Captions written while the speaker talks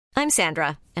I'm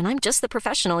Sandra, and I'm just the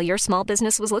professional your small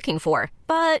business was looking for.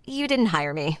 But you didn't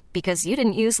hire me because you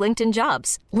didn't use LinkedIn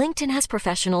Jobs. LinkedIn has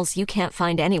professionals you can't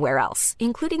find anywhere else,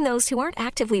 including those who aren't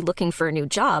actively looking for a new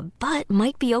job, but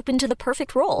might be open to the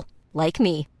perfect role, like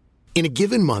me. In a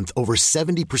given month, over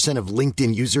 70% of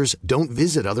LinkedIn users don't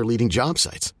visit other leading job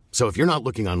sites. So if you're not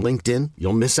looking on LinkedIn,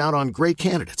 you'll miss out on great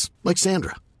candidates like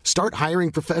Sandra. Start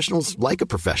hiring professionals like a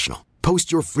professional.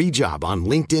 Post your free job on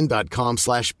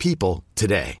linkedin.com/people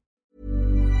today.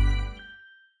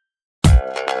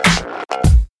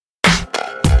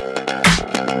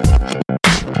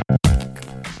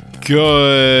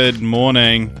 Good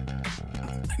morning.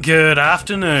 Good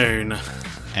afternoon.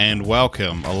 And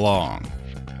welcome along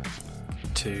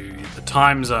to the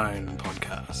Time Zone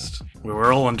podcast, where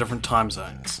we're all in different time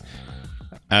zones.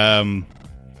 We're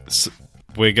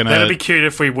gonna. That'd be cute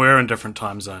if we were in different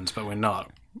time zones, but we're not.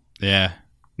 Yeah,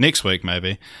 next week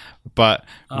maybe. But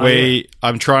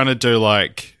I'm trying to do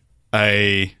like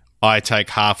I take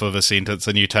half of a sentence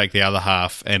and you take the other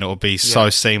half, and it will be so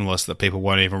seamless that people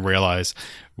won't even realize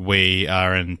we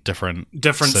are in different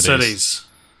cities.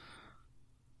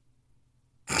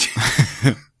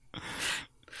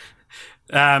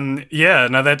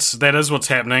 That is what's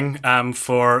happening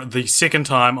for the second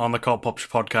time on the Cult Pop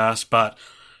podcast, but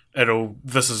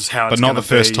this is how it's but not the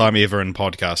first be. time ever in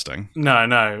podcasting.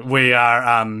 No, we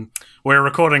are we're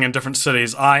recording in different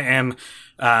cities. I am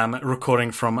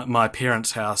recording from my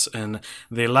parents' house in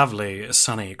the lovely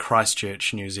sunny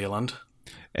Christchurch, New Zealand.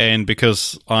 And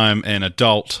because I'm an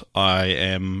adult, I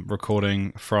am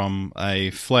recording from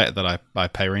a flat that I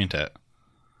pay rent at.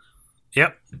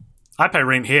 Yep. I pay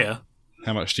rent here.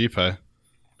 How much do you pay?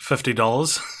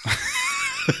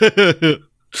 $50.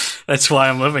 That's why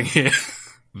I'm living here.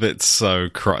 That's so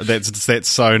that's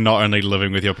so not only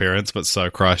living with your parents, but so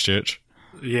Christchurch.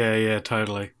 Yeah,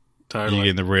 totally. You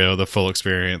get the full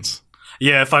experience.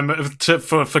 Yeah,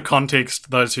 for context,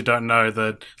 those who don't know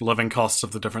the living costs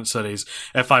of the different cities,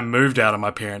 if I moved out of my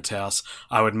parents' house,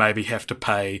 I would maybe have to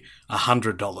pay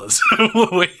 $100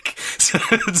 a week. So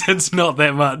it's not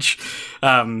that much.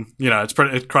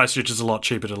 Christchurch is a lot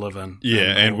cheaper to live in.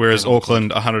 Yeah, and whereas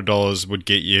Auckland, $100 would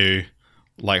get you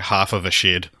like half of a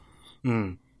shed.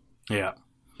 Yeah.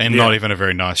 And not even a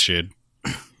very nice shed.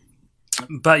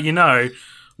 But,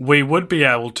 we would be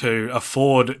able to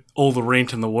afford all the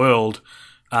rent in the world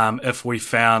if we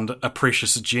found a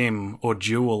precious gem or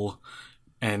jewel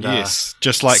and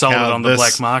just like sold how it on the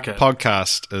black market.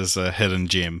 Podcast is a hidden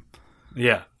gem.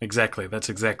 Yeah, exactly. That's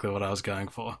exactly what I was going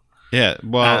for. Yeah,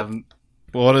 well,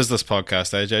 what is this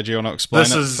podcast, AJ? Do you want to explain it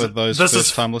for those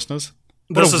first-time listeners?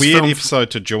 What a weird episode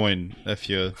to join if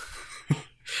you're...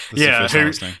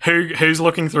 who's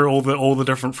looking through all the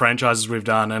different franchises we've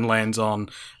done and lands on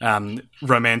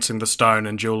Romancing the Stone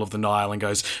and Jewel of the Nile and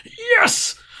goes,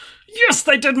 yes,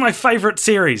 they did my favourite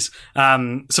series.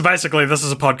 So basically, this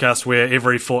is a podcast where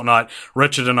every fortnight,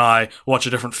 Richard and I watch a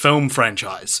different film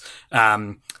franchise.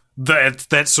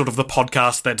 That's sort of the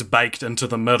podcast that's baked into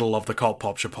the middle of the Cult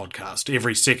Popture podcast.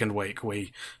 Every second week,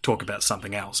 we talk about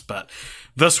something else, but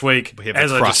this week, we have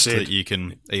as a I crust just said, that you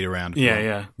can eat around.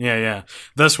 Yeah.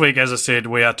 This week, as I said,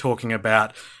 we are talking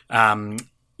about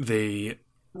the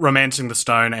Romancing the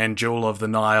Stone and Jewel of the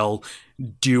Nile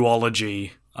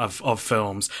duology of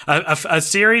films. A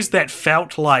series that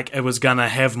felt like it was going to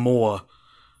have more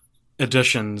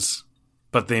editions,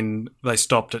 but then they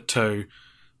stopped at 2,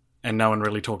 and no one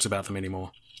really talks about them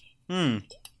anymore.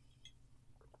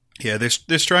 Yeah,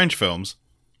 they're strange films.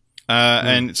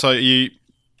 And so you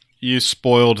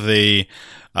spoiled the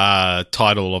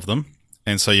title of them.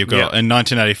 And so you've got, in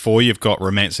 1984, you've got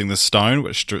Romancing the Stone,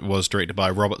 which was directed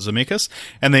by Robert Zemeckis.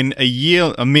 And then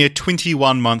a mere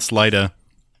 21 months later,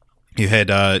 you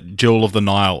had Jewel of the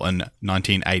Nile in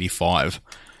 1985.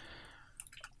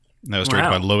 That was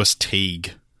directed by Louis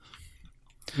Teague.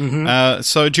 Mm-hmm.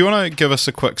 So do you want to give us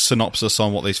a quick synopsis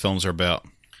on what these films are about?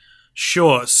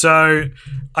 Sure. So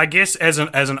I guess as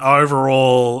an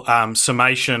overall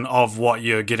summation of what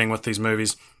you're getting with these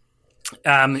movies,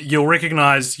 you'll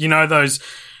recognize, those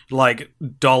like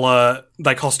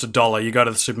they cost $1. You go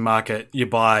to the supermarket, you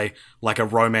buy like a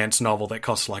romance novel that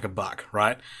costs like $1,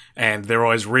 right? And they're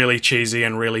always really cheesy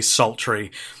and really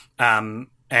sultry. And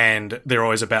they're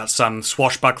always about some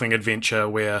swashbuckling adventure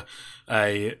where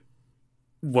a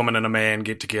woman and a man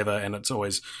get together, and it's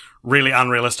always really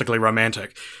unrealistically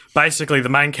romantic. Basically, the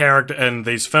main character in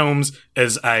these films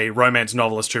is a romance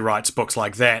novelist who writes books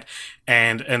like that.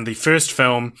 And in the first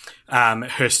film,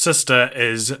 her sister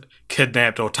is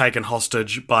kidnapped or taken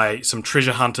hostage by some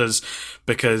treasure hunters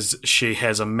because she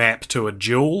has a map to a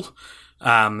jewel.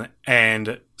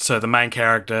 And so the main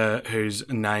character, whose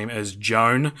name is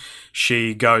Joan,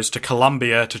 she goes to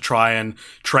Colombia to try and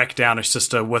track down her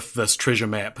sister with this treasure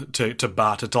map to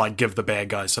barter, to like give the bad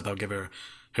guys so they'll give her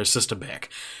sister back.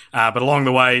 But along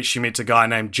the way, she meets a guy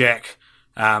named Jack,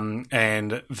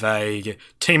 and they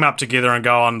team up together and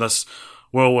go on this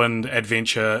whirlwind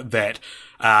adventure that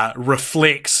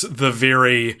reflects the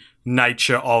very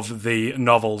nature of the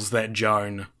novels that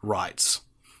Joan writes.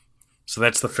 So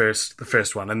that's the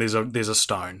first one, and there's a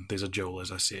stone, there's a jewel,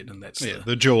 as I said, and that's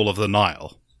the jewel of the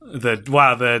Nile.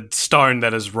 The stone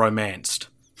that is romanced.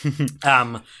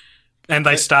 And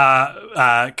they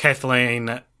star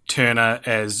Kathleen Turner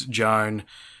as Joan,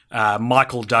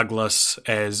 Michael Douglas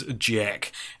as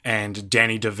Jack, and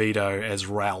Danny DeVito as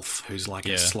Ralph, who's like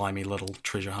a slimy little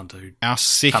treasure hunter. Our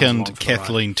second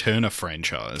Kathleen Turner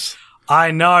franchise.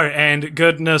 I know, and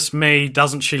goodness me,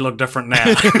 doesn't she look different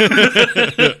now?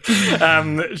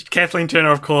 Kathleen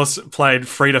Turner, of course, played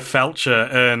Frida Felcher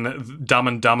in Dumb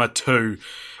and Dumber 2,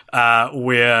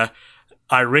 where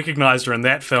I recognised her in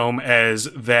that film as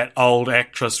that old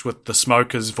actress with the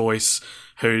smoker's voice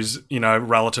who's,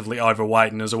 relatively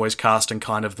overweight and is always cast in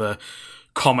kind of the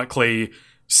comically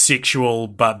sexual,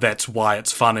 but that's why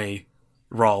it's funny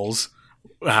roles.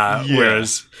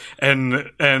 Whereas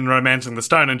in Romancing the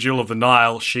Stone and Jewel of the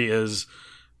Nile, she is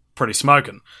pretty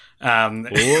smoking.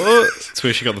 That's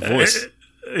where she got the voice.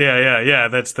 Yeah.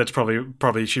 That's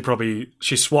probably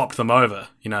she swapped them over.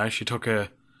 She took her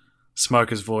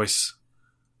smoker's voice.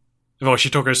 Well, she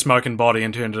took her smoking body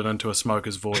and turned it into a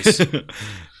smoker's voice.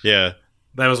 Yeah,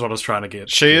 that was what I was trying to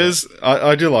get. She is.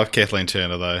 I do love Kathleen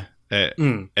Turner though.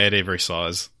 At every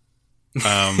size.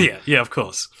 Yeah, of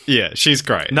course. Yeah, she's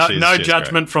great. No she's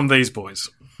judgment great from these boys.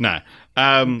 No.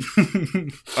 I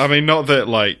mean, not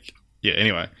that,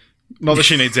 anyway. Not that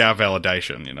she needs our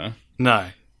validation, No.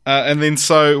 And then,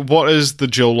 so, what is the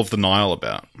Jewel of the Nile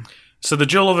about? So the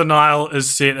Jewel of the Nile is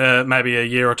set maybe a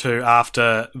year or two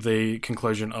after the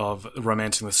conclusion of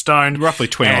Romancing the Stone. Roughly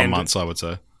 21 months, I would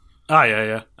say. Oh,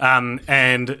 yeah.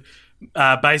 And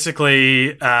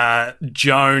basically,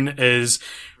 Joan is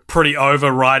pretty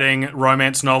over writing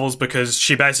romance novels because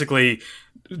she basically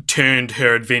turned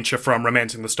her adventure from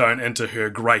Romancing the Stone into her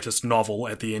greatest novel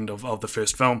at the end of the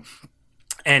first film.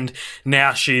 And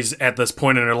now she's at this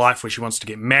point in her life where she wants to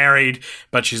get married,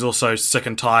 but she's also sick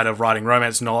and tired of writing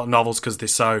romance novels because they're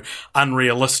so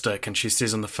unrealistic. And she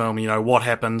says in the film, what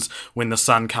happens when the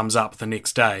sun comes up the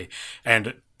next day?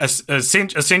 And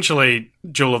essentially,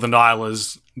 Jewel of the Nile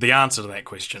is the answer to that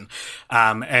question.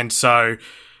 And so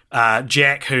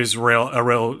Jack, who's a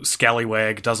real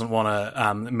scallywag, doesn't want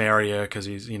to marry her because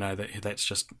he's, that's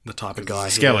just the type of guy.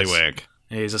 Scallywag.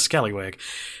 He's a scallywag.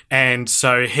 And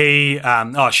so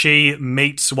she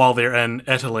meets, while they're in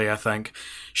Italy, I think,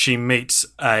 she meets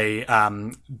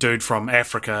a dude from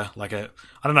Africa, I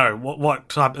don't know, what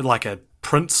type, like a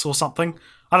prince or something?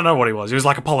 I don't know what he was. He was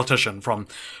like a politician from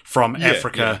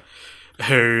Africa. Yeah.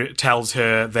 Who tells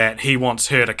her that he wants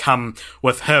her to come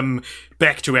with him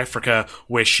back to Africa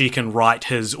where she can write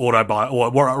his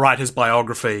write his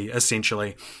biography,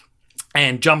 essentially.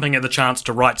 And jumping at the chance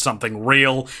to write something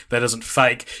real that isn't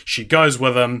fake, she goes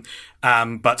with him,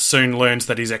 but soon learns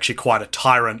that he's actually quite a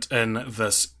tyrant in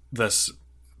this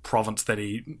province that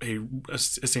he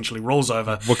essentially rules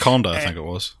over. Wakanda, I think it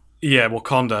was. Yeah,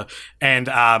 Wakanda. And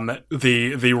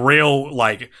the real,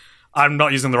 I'm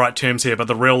not using the right terms here, but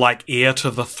the real, heir to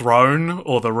the throne,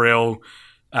 or the real,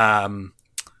 I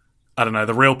don't know,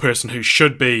 the real person who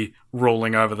should be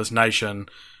ruling over this nation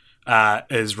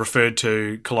is referred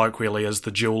to colloquially as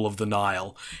the Jewel of the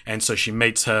Nile. And so she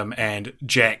meets him, and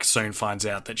Jack soon finds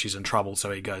out that she's in trouble,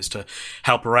 so he goes to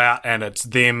help her out, and it's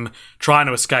them trying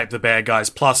to escape the bad guys,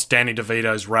 plus Danny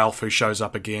DeVito's Ralph, who shows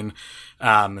up again,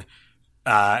 and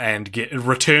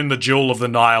return the Jewel of the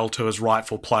Nile to his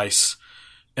rightful place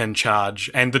in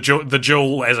charge. And the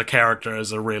Jewel as a character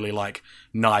is a really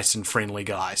nice and friendly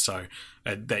guy, so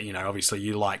that obviously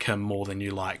you like him more than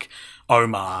you like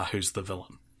Omar, who's the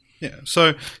villain. Yeah.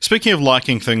 So speaking of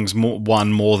liking things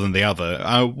one more than the other,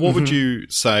 what would you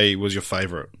say was your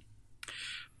favourite?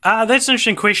 That's an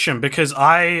interesting question, because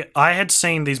I had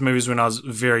seen these movies when I was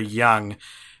very young,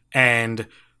 and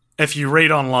if you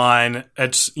read online,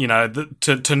 it's,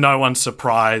 to no one's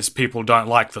surprise, people don't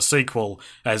like the sequel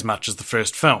as much as the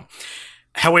first film.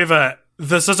 However,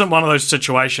 this isn't one of those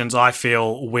situations, I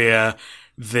feel, where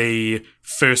the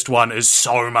first one is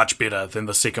so much better than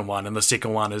the second one, and the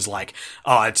second one is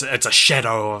it's a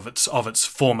shadow of its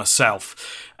former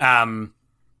self.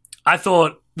 I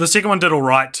thought the second one did all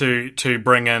right to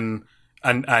bring in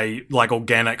a like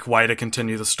organic way to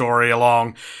continue the story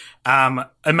along.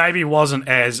 It maybe wasn't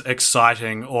as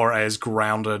exciting or as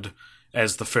grounded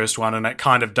as the first one, and it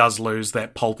kind of does lose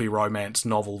that pulpy romance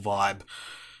novel vibe.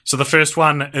 So the first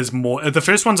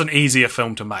one's an easier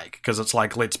film to make, because it's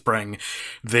like, let's bring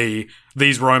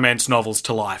these romance novels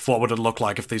to life. What would it look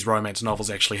like if these romance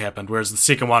novels actually happened? Whereas the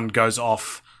second one goes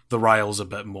off the rails a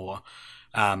bit more.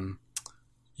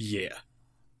 Yeah.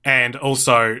 And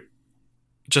also,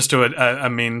 just to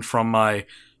amend from my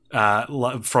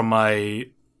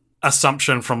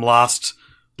assumption from last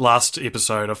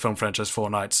episode of Film Franchise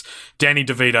Fortnights, Danny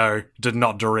DeVito did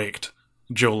not direct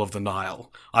Jewel of the Nile.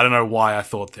 I don't know why I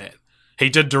thought that. He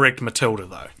did direct Matilda,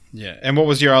 though. Yeah. And what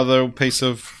was your other piece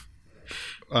of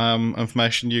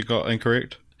information you got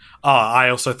incorrect? I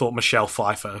also thought Michelle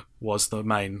Pfeiffer was the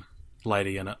main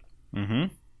lady in it.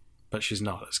 Mm-hmm. But she's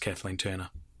not. It's Kathleen Turner.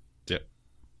 Yep.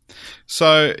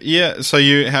 So, yeah. So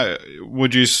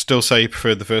would you still say you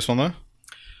preferred the first one, though?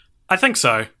 I think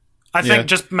so. I think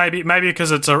just maybe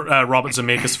because it's a Robert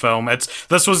Zemeckis film. I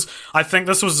think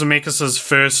this was Zemeckis'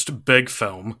 first big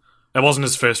film. It wasn't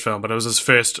his first film, but it was his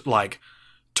first, like,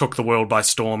 took the world by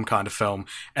storm kind of film.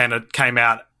 And it came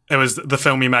out, it was the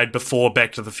film he made before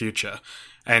Back to the Future.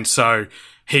 And so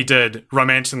he did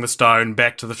Romancing the Stone,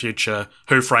 Back to the Future,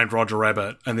 Who Framed Roger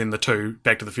Rabbit, and then the 2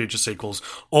 Back to the Future sequels,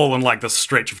 all in, like, this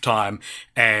stretch of time.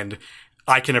 And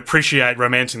I can appreciate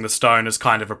Romancing the Stone as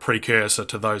kind of a precursor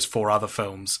to those 4 other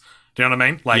films. Do you know what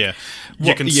I mean? Like,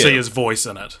 you can see his voice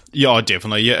in it. Yeah,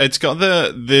 definitely. Yeah, it's got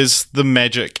there's the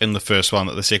magic in the first one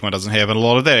that the second one doesn't have, and a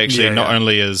lot of that actually not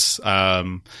only is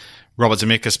Robert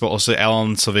Zemeckis, but also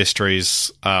Alan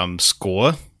Silvestri's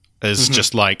score is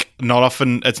just like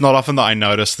it's not often that I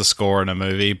notice the score in a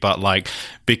movie, but like,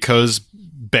 because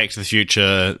Back to the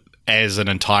Future as an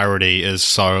entirety is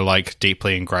so like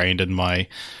deeply ingrained in my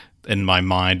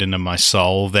mind and in my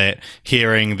soul, that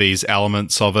hearing these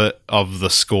elements of the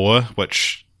score,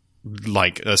 which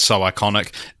like is so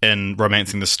iconic in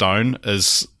Romancing the Stone,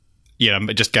 is,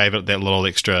 it just gave it that little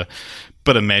extra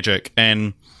bit of magic.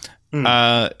 And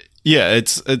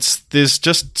it's there's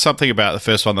just something about the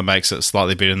first one that makes it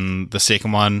slightly better than the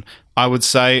second one. I would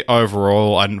say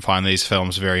overall I didn't find these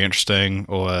films very interesting,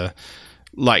 or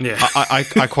like,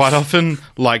 I quite often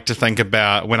like to think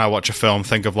about, when I watch a film,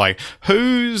 think of like,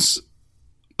 who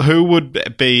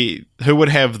would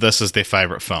have this as their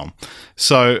favorite film.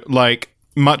 So like,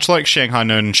 much like Shanghai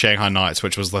Noon and Shanghai Nights,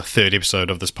 which was the 3rd episode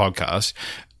of this podcast,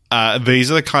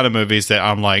 these are the kind of movies that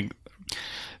I'm like,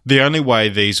 the only way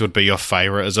these would be your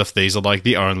favorite is if these are like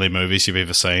the only movies you've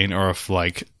ever seen, or if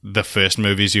like the first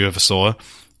movies you ever saw.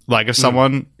 Like, if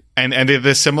someone And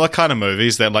there's similar kind of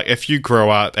movies that, like, if you grow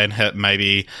up and hit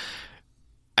maybe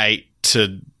 8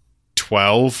 to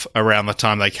 12 around the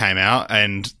time they came out,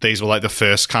 and these were like the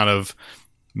first kind of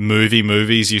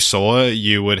movies you saw,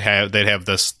 they'd have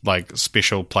this like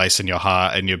special place in your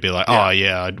heart, and you'd be like, oh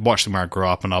yeah, I watched them when I grew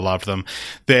up and I loved them.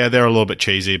 They're a little bit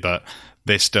cheesy, but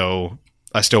I still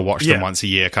watch them once a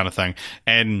year kind of thing.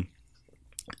 And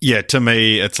yeah, to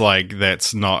me, it's like,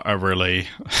 that's not a really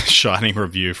shining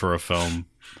review for a film.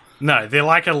 No, they're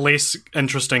like a less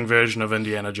interesting version of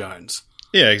Indiana Jones.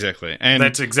 Yeah, exactly. And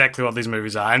that's exactly what these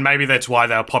movies are. And maybe that's why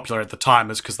they were popular at the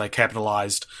time, is because they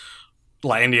capitalized,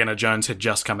 like, Indiana Jones had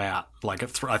just come out, like,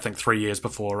 I think 3 years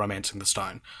before Romancing the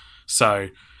Stone. So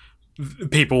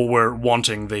people were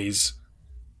wanting these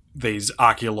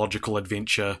archaeological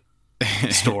adventure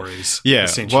stories. Yeah,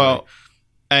 essentially. Well,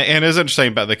 and it's interesting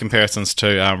about the comparisons to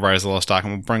Raiders of the Lost Ark,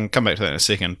 and we'll come back to that in a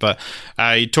second. But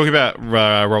you talk about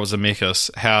Robert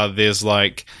Zemeckis, how there's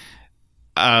like,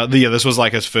 this was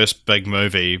like his first big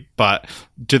movie, but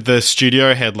did the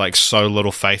studio had like so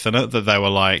little faith in it that they were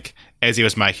like, as he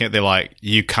was making it, they're like,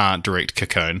 you can't direct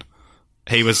Cocoon.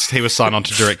 He was signed on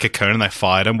to direct Cocoon, and they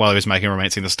fired him while he was making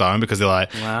Romancing the Stone, because they're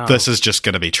like, this is just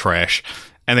going to be trash.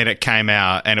 And then it came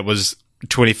out, and it was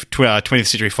 20th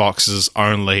Century Fox's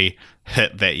only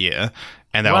hit that year,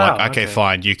 and they were like, okay,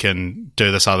 fine, you can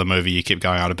do this other movie you keep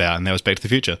going on about, and that was Back to the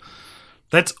Future.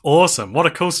 That's awesome. What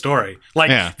a cool story.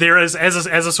 Like, there is, as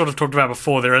I sort of talked about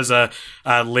before, there is a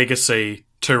legacy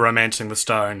to Romancing the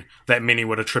Stone that many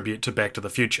would attribute to Back to the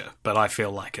Future, but I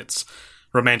feel like it's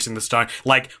Romancing the Stone.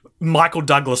 Like, Michael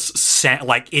Douglas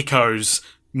echoes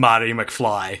Marty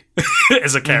McFly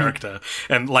as a character.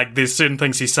 And like, there's certain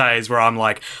things he says where I'm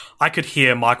like, I could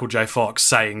hear Michael J. Fox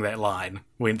saying that line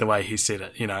when the way he said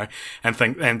it, and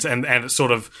think, and it's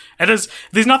sort of, there's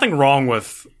nothing wrong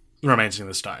with Romancing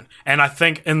the Stone. And I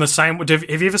think in the same, have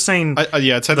you ever seen...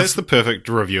 I'd say that's the perfect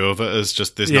review of it, is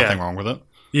just there's nothing wrong with it.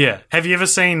 Yeah. Have you ever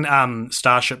seen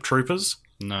Starship Troopers?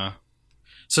 No.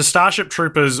 So Starship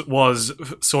Troopers was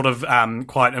sort of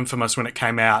quite infamous when it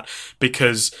came out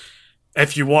because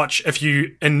if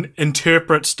you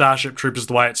interpret Starship Troopers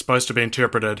the way it's supposed to be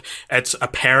interpreted, it's a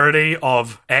parody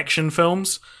of action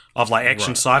films, of like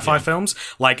action sci-fi films.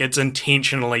 Like it's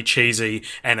intentionally cheesy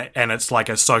and it's like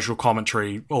a social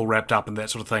commentary all wrapped up in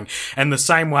that sort of thing. And the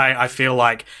same way I feel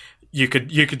like you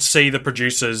could see the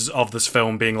producers of this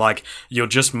film being like, you're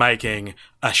just making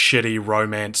a shitty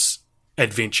romance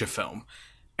adventure film.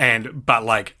 But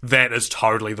like that is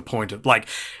totally the point of like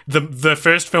the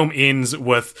first film ends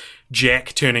with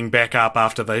Jack turning back up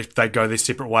after they go their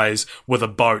separate ways with a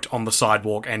boat on the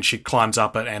sidewalk, and she climbs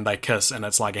up it and they kiss, and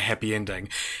it's like a happy ending.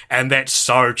 And that's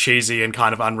so cheesy and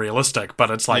kind of unrealistic, but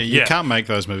it's like you can't make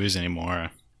those movies anymore.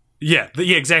 Yeah,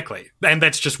 exactly. And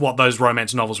that's just what those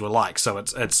romance novels were like. So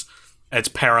it's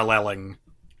paralleling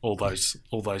all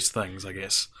those things, I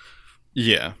guess.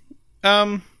 Yeah.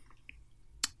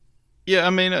 Yeah,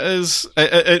 I mean,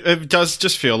 it does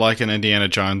just feel like an Indiana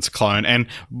Jones clone. And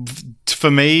for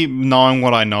me, knowing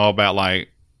what I know about,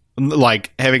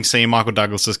 like having seen Michael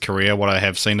Douglas's career, what I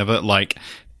have seen of it, like,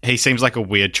 he seems like a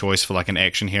weird choice for, like, an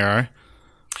action hero.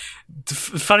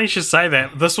 Funny you should say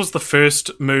that. This was the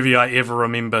first movie I ever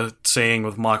remember seeing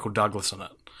with Michael Douglas in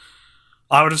it.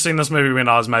 I would have seen this movie when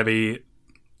I was maybe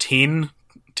 10,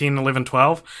 11,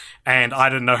 12, and I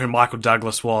didn't know who Michael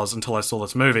Douglas was until I saw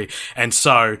this movie. And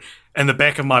so, in the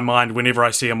back of my mind, whenever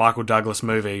I see a Michael Douglas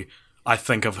movie, I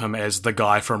think of him as the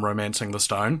guy from Romancing the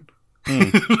Stone.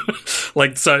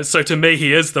 Like, so to me,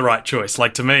 he is the right choice.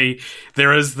 Like, to me,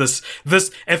 there is this,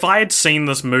 if I had seen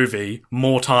this movie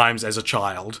more times as a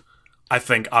child, I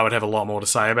think I would have a lot more to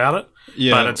say about it.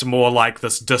 Yeah. But it's more like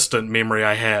this distant memory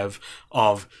I have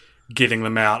of getting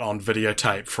them out on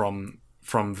videotape from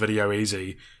Video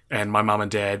Easy, and my mum and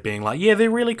dad being like, yeah, they're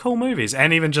really cool movies.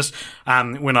 And even just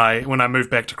when I moved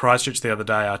back to Christchurch the other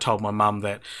day, I told my mum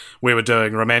that we were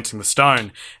doing Romancing the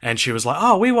Stone, and she was like,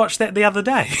 oh, we watched that the other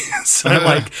day. So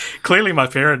like, clearly my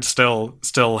parents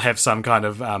still have some kind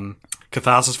of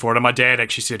catharsis for it. And my dad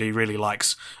actually said he really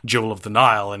likes Jewel of the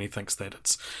Nile, and he thinks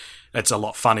that it's a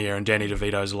lot funnier and Danny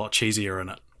DeVito's a lot cheesier in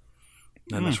it.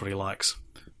 And that's what he likes.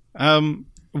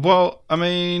 Well, I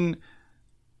mean,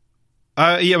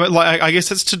 yeah, but like, I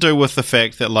guess it's to do with the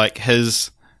fact that like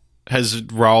his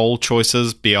role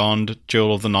choices beyond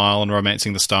Jewel of the Nile and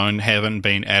Romancing the Stone haven't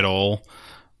been at all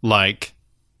like,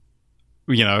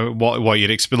 you know, what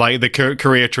you'd expect, like the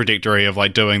career trajectory of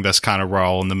like doing this kind of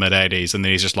role in the mid '80s, and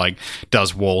then he's just like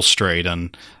does Wall Street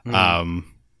and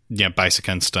yeah, Basic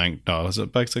Instinct. No, is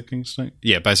it Basic Instinct?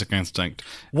 Yeah, Basic Instinct.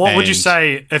 What would you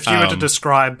say if you were to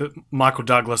describe Michael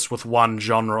Douglas with one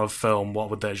genre of film? What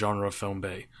would that genre of film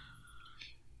be?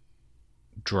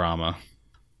 Drama.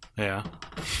 Yeah.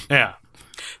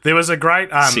 There was a great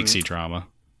sexy drama.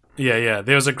 Yeah.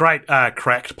 There was a great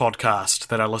Cracked podcast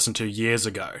that I listened to years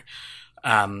ago.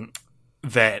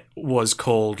 That was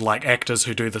called like Actors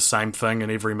Who Do the Same Thing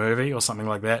in Every Movie or something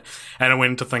like that, and it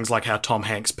went into things like how Tom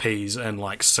Hanks pees in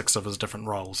like 6 of his different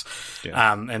roles,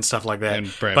 and stuff like that.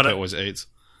 And Brad Pitt always eats.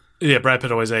 Yeah, Brad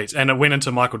Pitt always eats, and it went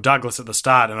into Michael Douglas at the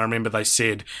start. And I remember they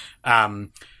said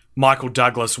Michael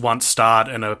Douglas once starred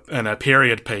in a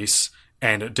period piece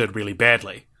and it did really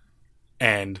badly,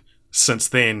 and since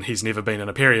then he's never been in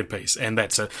a period piece. And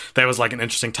that was like an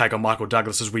interesting take on Michael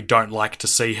Douglas, is we don't like to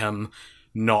see him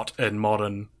not in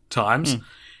modern times.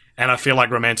 And I feel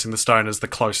like Romancing the Stone is the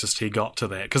closest he got to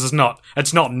that, because it's not set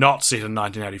in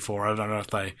 1984. I don't know if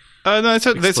they no, that's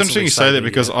interesting you say that,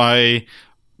 because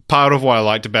part of what I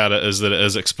liked about it is that it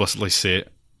is explicitly set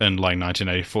in like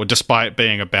 1984, despite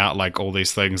being about like all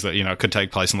these things that, you know, could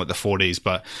take place in like the 40s,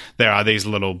 but there are these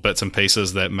little bits and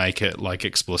pieces that make it like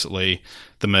explicitly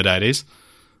the mid 80s.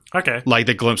 Okay. Like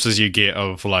the glimpses you get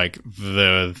of like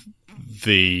the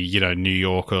you know, New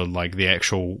York, or like the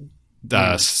actual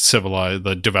civilized,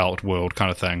 the developed world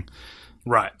kind of thing.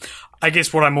 Right. I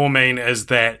guess what I more mean is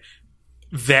that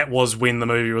was when the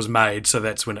movie was made, so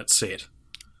that's when it's set.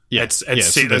 Yeah, it's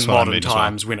set in modern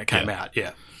times when it came out.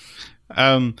 Yeah.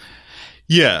 But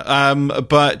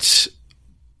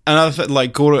another thing,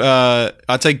 like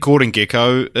I'd say Gordon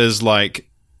Gekko is like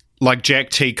Jack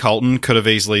T. Colton could have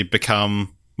easily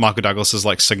become Michael Douglas's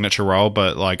like signature role,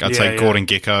 but like I'd say Gordon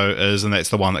Gekko is, and that's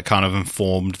the one that kind of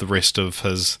informed the rest of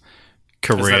his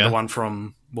career. Is that the one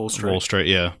from Wall Street? Wall Street,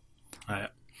 yeah. Oh, yeah.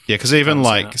 Yeah, because even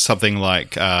like something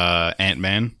like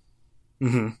Ant-Man,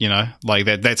 you know, like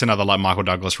that's another like Michael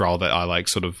Douglas role that I like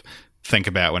sort of think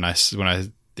about when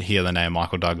hear the name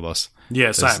Michael Douglas. Yeah,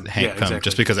 as same. Hank Yeah, Pym, exactly.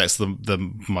 just because that's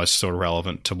the most sort of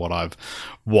relevant to what I've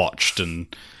watched and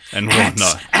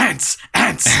whatnot. Ants.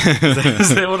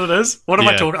 Is that what it is? What am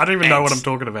I Yeah. talking? I don't even know what I'm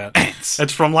talking about.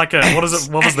 It's from like a what is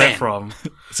it? What was that from?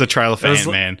 It's a trailer for It was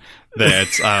Ant-Man.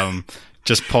 That's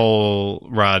just Paul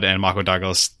Rudd and Michael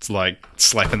Douglas like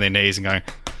slapping their knees and going,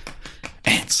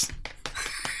 ants.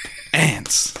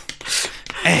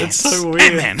 It's so weird.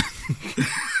 Ant-Man.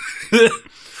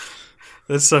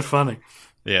 That's so funny.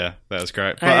 Yeah, that was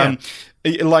great. Yeah.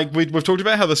 But like we've talked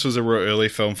about how this was a real early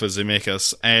film for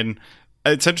Zemeckis, and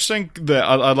it's interesting that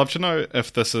I'd love to know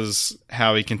if this is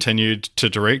how he continued to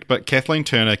direct. But Kathleen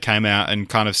Turner came out and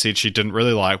kind of said she didn't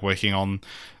really like working on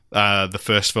the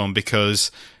first film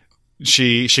because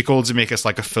she called Zemeckis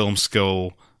like a film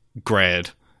school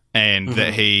grad, and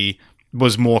that he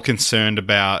was more concerned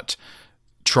about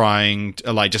trying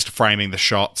like just framing the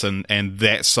shots and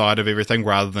that side of everything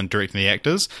rather than directing the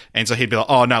actors. And so he'd be like,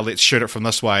 oh no, let's shoot it from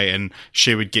this way, and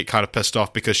she would get kind of pissed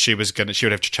off because she would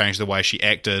have to change the way she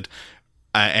acted,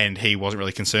 and he wasn't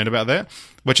really concerned about that,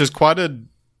 which is quite a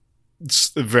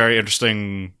very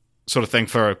interesting sort of thing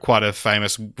for quite a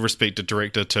famous respected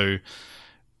director to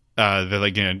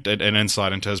an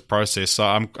insight into his process.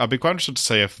 So I'd be quite interested to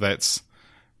see if that's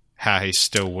how he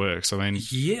still works. I mean,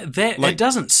 Yeah, it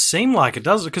doesn't seem like it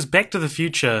does, because Back to the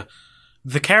Future,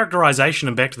 the characterization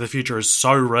in Back to the Future is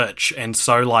so rich and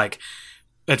so like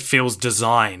it feels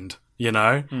designed, you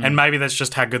know? And maybe that's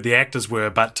just how good the actors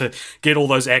were, but to get all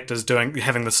those actors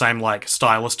having the same like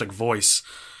stylistic voice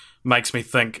makes me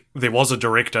think there was a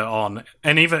director on,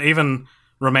 and even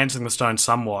Romancing the Stone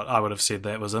somewhat, I would have said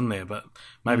that was in there, but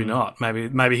maybe not.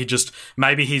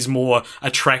 Maybe he's more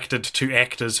attracted to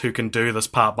actors who can do this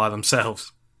part by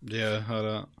themselves. yeah, I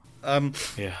don't.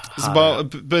 Yeah.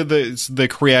 But the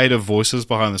creative voices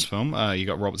behind this film, you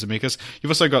got Robert Zemeckis.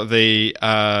 You've also got the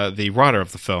writer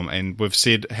of the film, and we've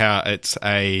said how it's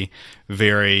a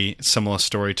very similar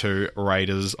story to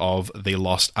Raiders of the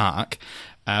Lost Ark,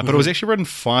 but it was actually written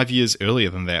 5 years earlier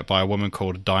than that by a woman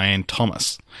called Diane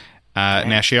Thomas.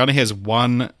 Now, she only has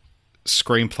one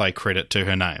screenplay credit to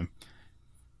her name,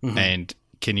 and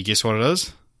can you guess what it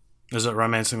is? Is it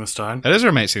Romancing the Stone? It is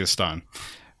Romancing the Stone.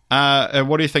 And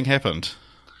what do you think happened?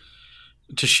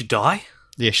 Does she die?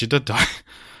 Yeah, she did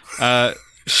die.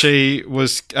 She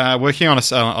was working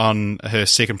on her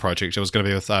second project. It was going to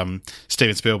be with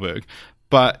Steven Spielberg,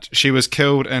 but she was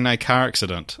killed in a car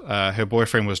accident. Her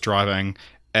boyfriend was driving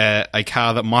a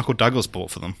car that Michael Douglas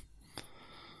bought for them.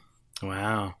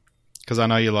 Wow. Because I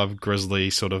know you love grisly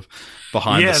sort of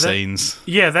behind the scenes.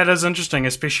 Yeah, that is interesting,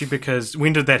 especially because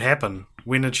when did that happen?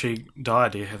 When did she die?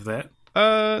 Do you have that?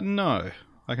 No.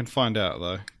 I can find out,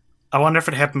 though. I wonder if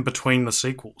it happened between the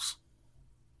sequels.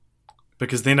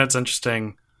 Because then it's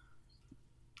interesting.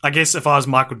 I guess if I was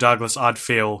Michael Douglas, I'd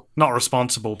feel not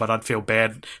responsible, but I'd feel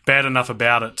bad enough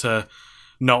about it to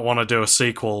not want to do a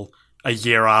sequel a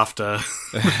year after.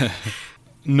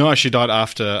 No, she died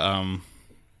after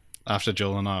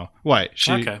Jill and Niall. Wait,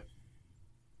 Okay.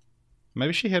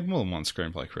 Maybe she had more than one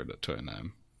screenplay credit to her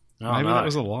name. Oh, Maybe no. that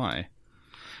was a lie.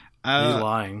 Are you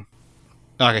lying?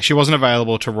 Okay, she wasn't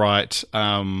available to write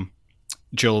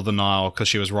Jill the Nile because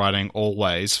she was writing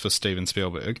Always for Steven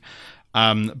Spielberg.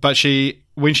 But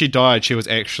when she died, she was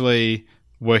actually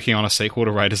working on a sequel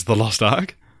to Raiders of the Lost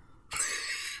Ark.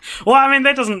 Well, I mean,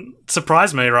 that doesn't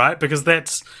surprise me, right? Because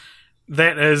that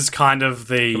is kind of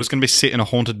the... It was going to be set in a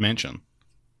haunted mansion.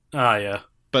 Oh, yeah.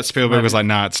 But Spielberg was like,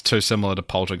 nah, it's too similar to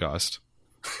Poltergeist.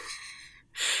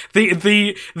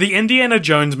 The Indiana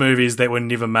Jones movies that were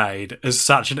never made is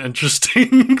such an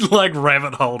interesting like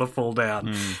rabbit hole to fall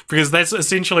down, because that's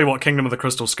essentially what Kingdom of the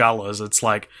Crystal Skull is. It's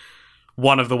like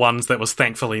one of the ones that was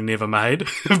thankfully never made,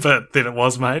 but then it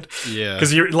was made. Yeah,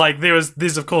 because you like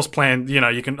there's of course planned. You know,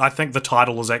 you can. I think the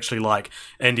title was actually like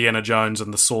Indiana Jones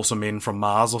and the Saucer Men from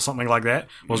Mars or something like that.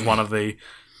 Was one of the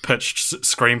pitched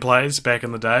screenplays back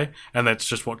in the day, and that's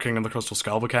just what Kingdom of the Crystal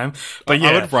Skull became. But yeah,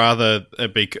 I would rather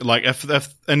it be like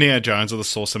if Indiana Jones or the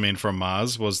Saucer Men from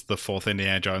Mars was the fourth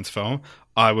Indiana Jones film,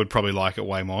 I would probably like it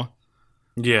way more.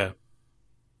 Yeah,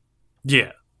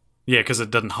 because it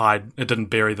didn't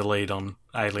bury the lead on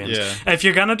Aliens. Yeah. If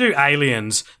you're gonna do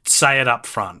Aliens, say it up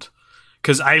front,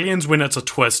 because Aliens, when it's a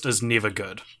twist, is never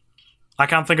good. I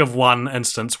can't think of one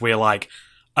instance where like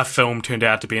a film turned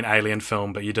out to be an alien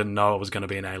film, but you didn't know it was going to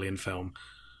be an alien film.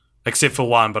 Except for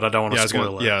one, but I don't want to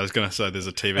spoil it. Yeah, I was going to say there's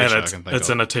a TV and show I can think it's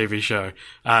of. in a TV show.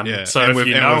 Yeah. So if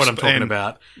you know what I'm talking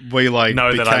about, we like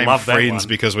know became that I love that friends one.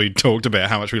 because we talked about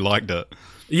how much we liked it.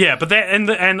 Yeah, but that and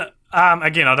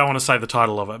again, I don't want to say the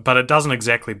title of it, but it doesn't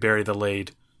exactly bury the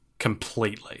lead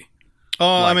completely.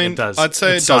 Oh, Like, I mean, it does. I'd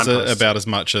say It's it does it signposts. about as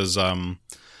much as in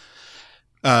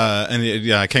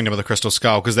the Kingdom of the Crystal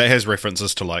Skull, because that has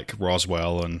references to like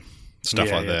Roswell and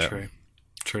stuff like that.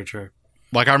 True.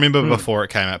 Like I remember before it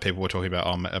came out, people were talking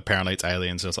about, apparently it's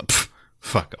aliens. And I was like, pff,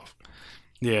 fuck off.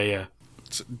 Yeah.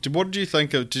 So, what did you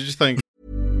think of? Did you think?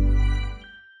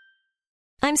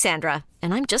 I'm Sandra,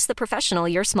 and I'm just the professional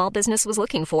your small business was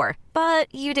looking for.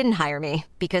 But you didn't hire me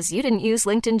because you didn't use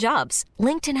LinkedIn Jobs.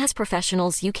 LinkedIn has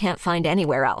professionals you can't find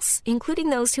anywhere else, including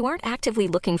those who aren't actively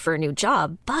looking for a new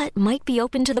job, but might be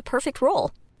open to the perfect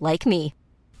role, like me.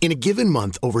 In a given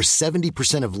month, over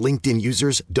 70% of LinkedIn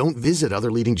users don't visit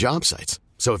other leading job sites.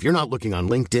 So if you're not looking on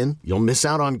LinkedIn, you'll miss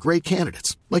out on great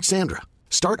candidates like Sandra.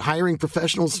 Start hiring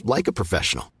professionals like a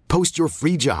professional. Post your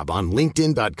free job on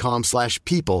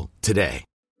linkedin.com/people today.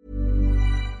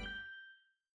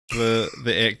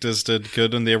 The actors did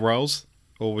good in their roles,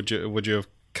 or would you have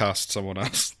cast someone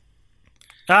else?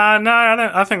 No, I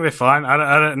don't. I think they're fine.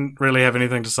 I don't really have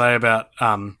anything to say about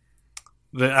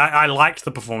I liked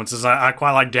the performances. I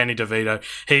quite like Danny DeVito.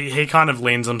 He kind of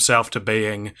lends himself to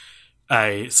being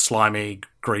a slimy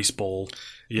greaseball.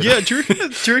 Yeah, do you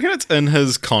reckon it's in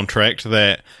his contract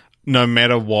that no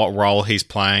matter what role he's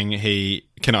playing, he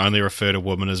can only refer to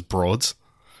women as broads?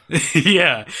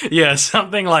 yeah,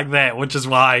 something like that, which is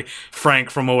why Frank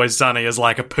from Always Sunny is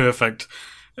like a perfect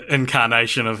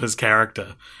incarnation of his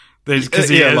character. Because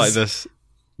he is like this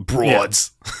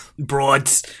broads. Yeah.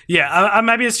 Broads. Yeah,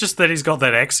 maybe it's just that he's got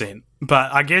that accent,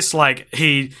 but I guess like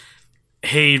he's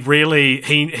very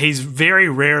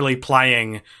rarely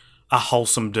playing a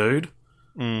wholesome dude.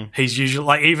 He's usually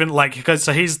like even like because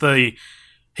so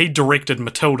he directed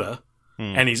Matilda,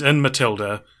 and he's in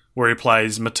Matilda where he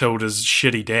plays Matilda's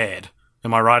shitty dad.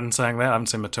 Am I right in saying that? I haven't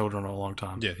seen Matilda in a long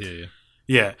time.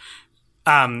 Yeah.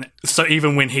 So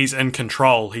even when he's in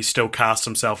control, he still casts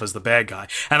himself as the bad guy,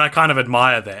 and I kind of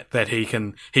admire that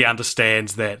he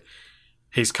understands that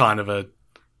he's kind of a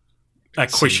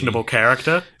questionable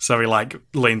character, so he like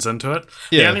leans into it.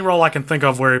 Yeah. The only role I can think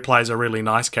of where he plays a really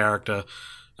nice character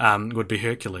would be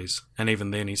Hercules, and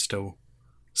even then he's still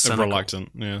cynical.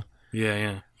 Reluctant. Yeah.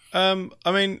 Yeah. I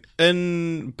mean,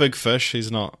 in Big Fish, he's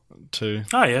not too.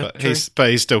 Oh yeah, but true.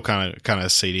 he's still kind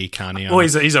of seedy, can't he? Well,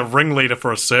 he's a ringleader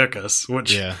for a circus,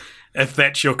 which, if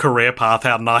that's your career path,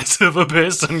 how nice of a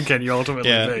person can you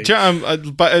ultimately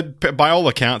be? But by all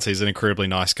accounts, he's an incredibly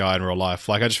nice guy in real life.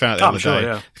 Like I just found out the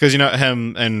other day because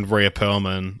him and Rhea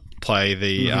Perlman play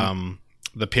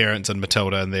the parents in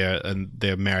Matilda, and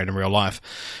they're married in real life.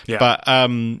 Yeah.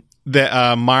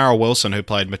 But Myra Wilson, who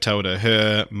played Matilda,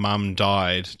 her mum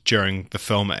died during the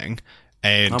filming,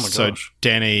 and so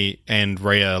Danny and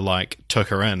Rhea like took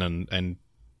her in and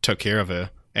took care of her,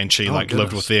 and she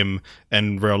lived with them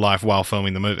in real life while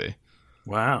filming the movie.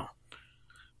 Wow!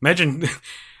 Imagine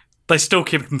they still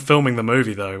kept filming the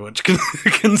movie though, which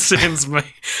concerns me.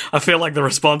 I feel like the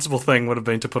responsible thing would have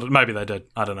been to put it. Maybe they did.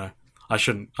 I don't know. I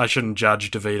shouldn't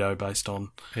judge DeVito based on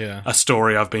a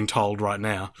story I've been told right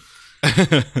now.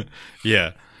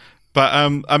 Yeah.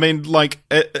 But I mean, like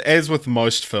as with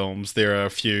most films, there are a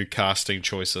few casting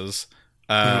choices.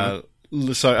 So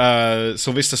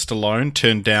Sylvester Stallone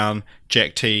turned down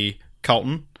Jack T.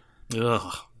 Colton.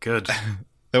 Ugh, good. That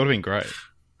would have been great.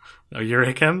 Oh, you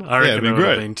reckon? I reckon it would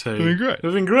have been too. It would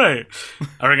have been great.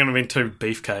 I reckon it would have been too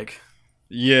beefcake.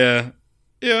 Yeah.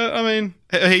 Yeah, I mean,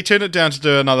 he turned it down to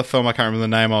do another film I can't remember the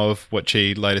name of, which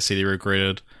he later said he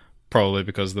regretted, probably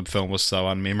because the film was so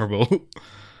unmemorable.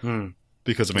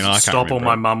 Because, I mean, I can't Stop remember. or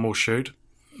My Mum Will Shoot?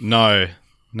 No,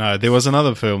 there was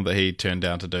another film that he turned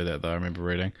down to do that, though, I remember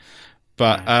reading.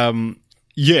 But,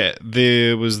 yeah,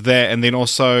 there was that, and then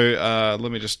also,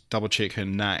 let me just double-check her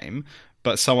name,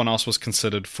 but someone else was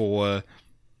considered for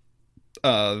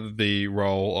the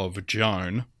role of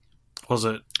Joan. Was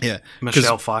it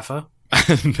Michelle Pfeiffer?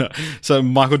 No. So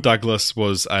Michael Douglas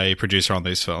was a producer on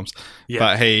these films,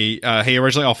 but he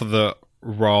originally offered the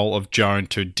role of Joan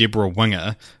to Deborah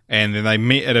Winger, and then they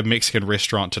met at a Mexican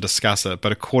restaurant to discuss it.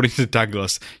 But according to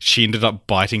Douglas, she ended up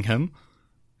biting him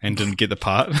and didn't get the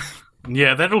part.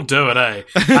 Yeah, that'll do it, eh?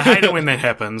 I hate it when that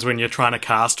happens, when you're trying to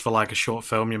cast for like a short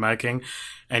film you're making,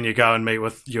 and you go and meet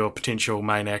with your potential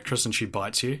main actress and she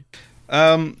bites you.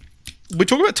 We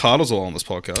talk about titles all on this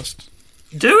podcast.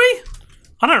 Do we?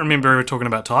 I don't remember ever talking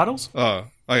about titles. Oh,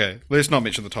 okay. Let's not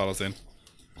mention the titles then.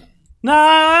 No,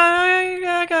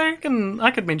 I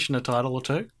could mention a title or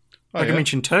two. I could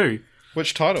mention two.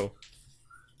 Which title?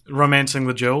 Romancing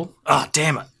the Jewel. Oh,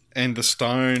 damn it. And The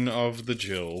Stone of the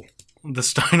Jewel. The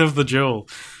Stone of the Jewel.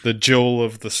 The Jewel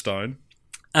of the Stone.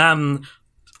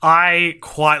 I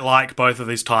quite like both of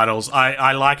these titles.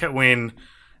 I like it when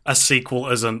a sequel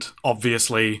isn't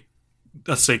obviously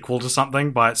a sequel to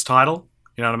something by its title.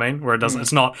 You know what I mean? Where it doesn't,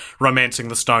 it's not Romancing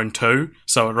the Stone 2,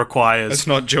 so it requires... It's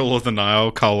not Jewel of the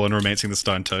Nile, Romancing the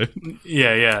Stone 2.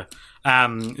 Yeah.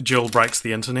 Jewel breaks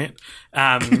the internet.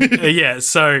 Yeah,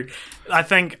 so I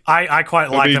think I quite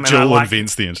like them. Jewel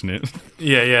invents the internet.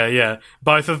 Yeah.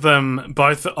 Both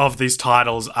of these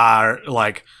titles are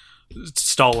like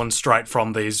stolen straight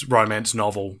from these romance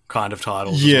novel kind of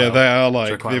titles. Yeah, as well, they are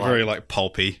like, they're like. very like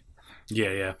pulpy.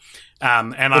 Yeah.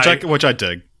 Which I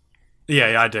dig.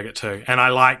 Yeah, I dig it too, and I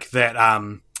like that.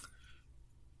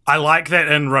 I like that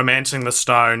in Romancing the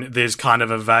Stone, there's kind of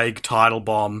a vague title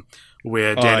bomb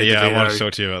where Danny DeVito, I want to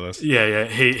talk to you about this. Yeah.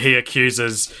 He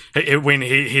accuses when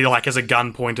he like has a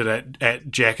gun pointed at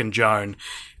Jack and Joan,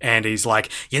 and he's like,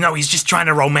 he's just trying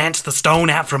to romance the stone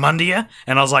out from under you.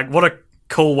 And I was like, what a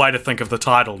cool way to think of the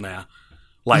title now.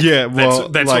 Like, that's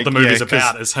like, what the movie's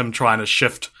about, is him trying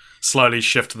to slowly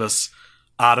shift this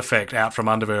artifact out from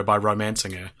under her by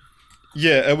romancing her.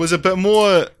 Yeah, it was a bit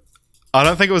more... I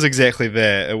don't think it was exactly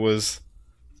that. It was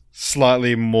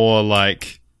slightly more,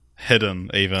 like, hidden,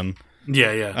 even.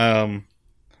 Yeah.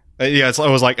 It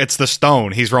was like, it's the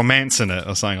stone. He's romancing it,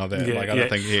 or something like that. Yeah, like, I don't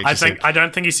think he actually I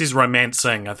don't think he says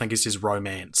romancing. I think he says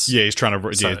romance. Yeah, he's trying to...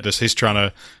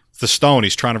 the stone,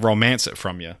 he's trying to romance it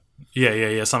from you.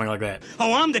 Yeah, something like that.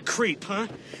 Oh, I'm the creep, huh?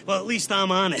 Well, at least I'm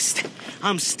honest.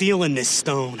 I'm stealing this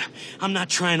stone. I'm not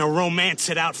trying to romance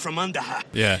it out from under her.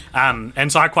 Yeah. And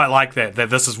so I quite like that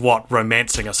this is what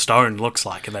romancing a stone looks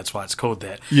like, and that's why it's called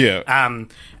that. Yeah.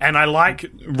 And I like...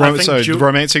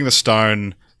 romancing the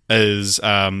stone is,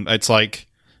 it's like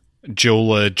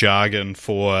jeweler jargon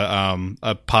for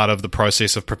a part of the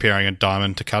process of preparing a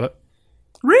diamond to cut it.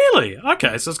 Really?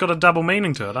 Okay, so it's got a double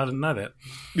meaning to it. I didn't know that.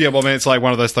 Yeah, well, I mean, it's like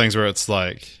one of those things where it's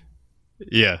like,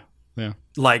 yeah.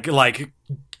 Like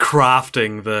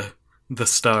crafting the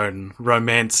stone,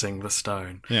 romancing the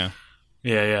stone. Yeah.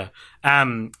 Yeah.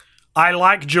 I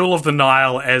like Jewel of the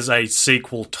Nile as a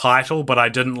sequel title, but I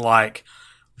didn't like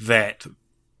that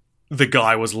the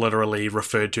guy was literally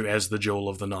referred to as the Jewel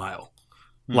of the Nile.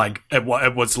 Like it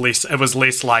was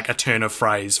less like a turn of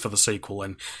phrase for the sequel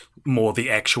and more the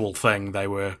actual thing they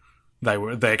were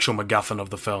the actual MacGuffin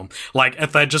of the film. Like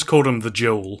if they just called him the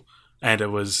Jewel and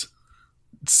it was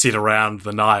set around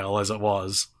the Nile as it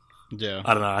was. Yeah.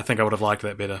 I don't know. I think I would have liked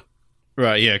that better.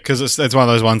 Right, yeah, because it's one of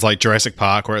those ones like Jurassic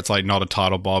Park where it's like not a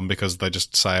title bomb because they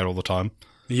just say it all the time.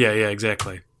 Yeah,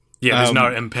 exactly. Yeah, there's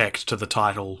no impact to the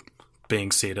title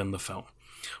being said in the film.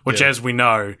 Which, as we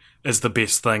know, is the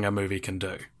best thing a movie can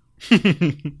do.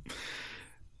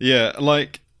 Yeah, I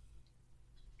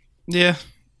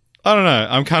don't know.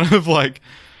 I'm kind of like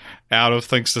out of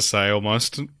things to say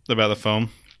almost about the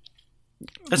film.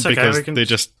 That's okay.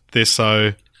 Because they're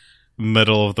so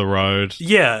middle of the road.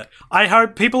 Yeah, I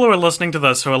hope people who are listening to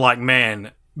this who are like,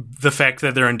 man, the fact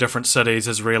that they're in different cities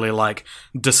has really like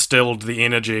distilled the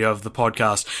energy of the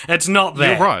podcast. It's not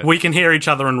that. You're right. We can hear each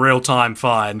other in real time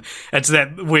fine. It's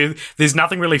that there's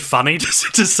nothing really funny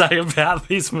to say about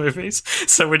these movies,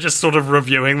 so we're just sort of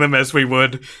reviewing them as we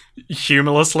would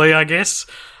humorlessly, I guess.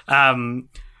 They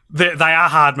are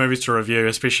hard movies to review,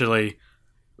 especially...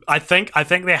 I think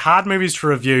they're hard movies to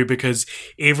review because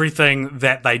everything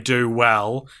that they do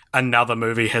well, another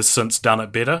movie has since done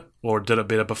it better or did it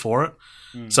better before it.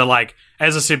 So, like,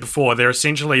 as I said before, they're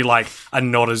essentially like a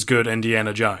not as good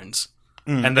Indiana Jones.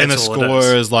 And that's the all score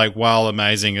it is like, while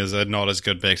amazing, is a not as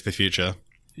good Back to the Future.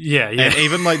 Yeah. And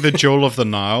even like the Jewel of the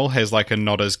Nile has like a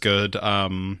not as good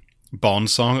Bond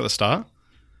song at the start.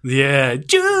 Yeah,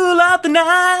 Jewel of the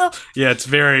Nile. Yeah, it's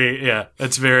very.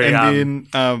 And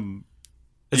then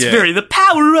it's very the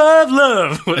power of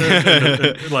love.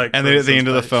 Like, and then at the end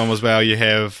of the film as well, you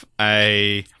have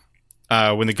a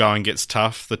When the Going Gets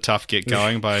Tough, The Tough Get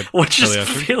Going by which Billy just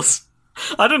Ocean. feels.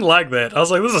 I didn't like that. I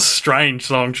was like, this is a strange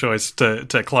song choice to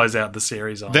close out the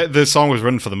series on. The song was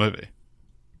written for the movie.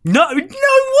 No way!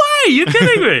 You're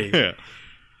kidding me?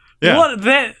 Yeah. What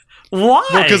that? Why?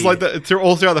 Well, because like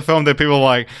all throughout the film, there are people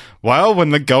like, well, when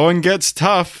the going gets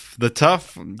tough, the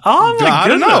tough. Oh my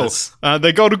goodness! I don't know.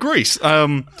 They go to Greece,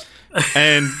 and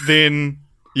then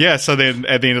so then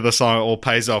at the end of the song, it all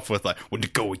pays off with like, when the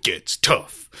going gets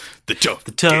tough, the tough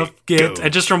gets. It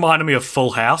just reminded me of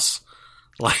Full House.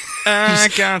 Like, I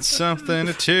got something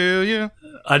to tell you.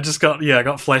 I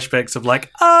got flashbacks of like,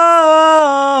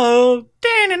 oh,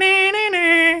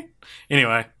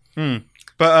 anyway.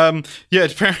 But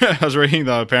I was reading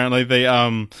though. Apparently,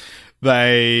 so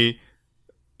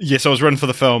it was written for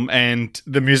the film, and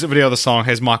the music video of the song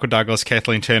has Michael Douglas,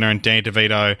 Kathleen Turner, and Danny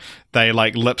DeVito. They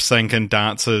like lip sync and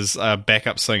dance as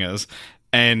backup singers,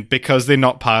 and because they're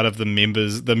not part of the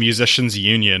musicians'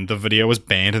 union, the video was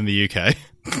banned in the UK.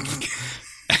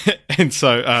 and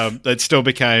so it still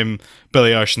became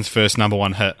Billy Ocean's first number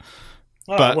one hit.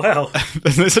 Oh, But wow.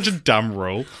 isn't it such a dumb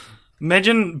rule?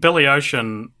 Imagine Billy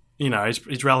Ocean,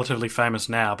 he's relatively famous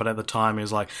now, but at the time he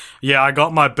was like, yeah, I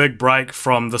got my big break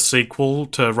from the sequel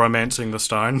to Romancing the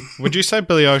Stone. Would you say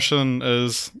Billy Ocean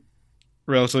is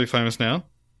relatively famous now?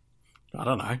 I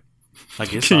don't know. I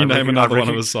guess Can you name another one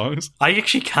of his songs? I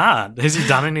actually can't. Has he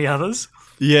done any others?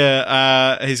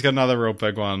 Yeah, he's got another real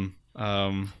big one.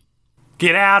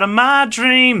 Get out of my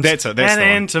dreams. That's it, that's and the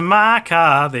one. into my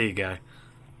car. There you go.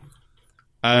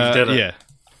 We did it. Yeah.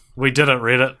 We did it,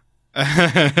 Reddit.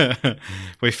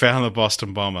 We found the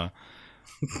Boston bomber.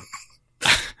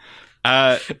 We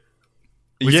found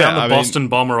the Boston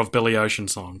bomber of Billy Ocean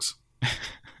songs.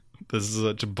 This is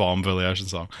such a bomb Billy Ocean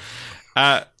song.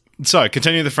 So,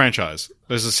 continue the franchise.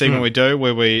 There's a segment we do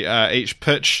where we each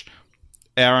pitch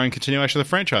our own continuation of the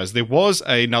franchise. There was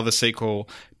another sequel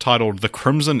titled The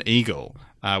Crimson Eagle,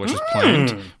 which was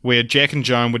planned, where Jack and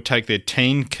Joan would take their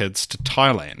teen kids to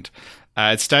Thailand.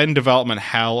 It stayed in development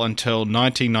hell until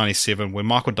 1997, when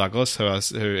Michael Douglas,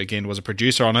 who again was a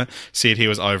producer on it, said he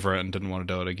was over it and didn't want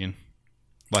to do it again.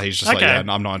 Like, he's just like, yeah,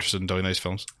 I'm not interested in doing these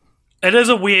films. It is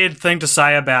a weird thing to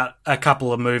say about a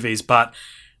couple of movies, but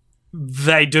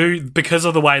they do, because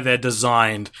of the way they're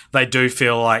designed, they do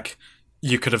feel like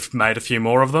you could have made a few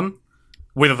more of them,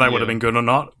 whether they would have been good or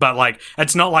not. But, like,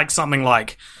 it's not like something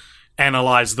like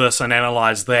analyze this and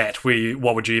analyze that.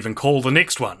 What would you even call the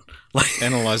next one? Like,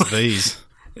 Analyze these.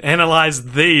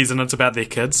 Analyze these, and it's about their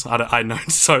kids. I know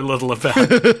so little about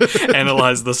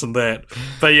analyze this and that.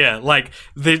 But yeah, like,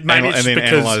 maybe it's then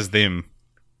because... analyze them.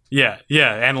 Yeah,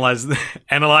 analyze those.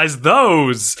 Analyze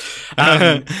those!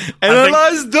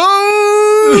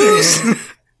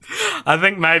 I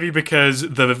think maybe because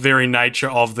the very nature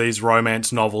of these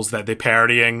romance novels that they're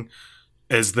parodying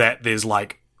is that there's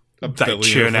like they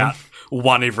churn out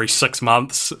one every 6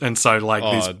 months, and so like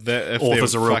these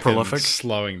authors are real prolific.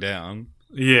 Slowing down.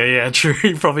 Yeah,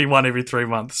 true. Probably one every 3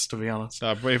 months, to be honest.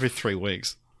 Every 3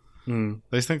 weeks.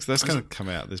 These things, that's going to come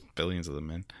out. There's billions of them,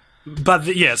 man. But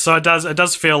yeah, so it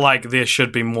does feel like there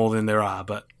should be more than there are,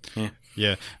 but yeah.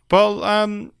 Yeah. Well,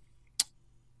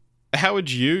 how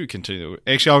would you continue?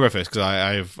 Actually, I'll go first because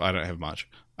I don't have much.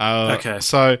 Okay.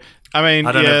 So, I mean,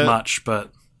 I don't have much,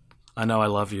 but I know I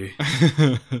love you.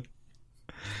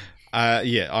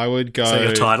 Yeah, I would go. Is that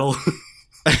your title?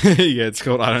 Yeah, it's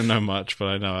called I Don't Know Much, but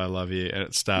I Know I Love You, and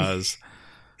it stars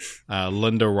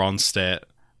Linda Ronstadt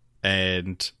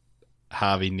and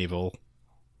Harvey Neville,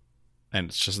 and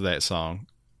it's just that song.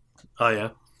 Oh yeah,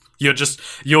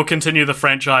 you'll continue the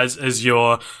franchise as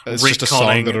you're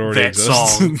retconning that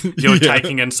song. You're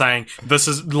taking and saying this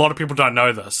is, a lot of people don't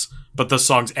know this, but this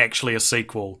song's actually a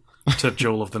sequel to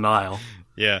Jewel of the Nile.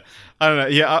 Yeah, I don't know.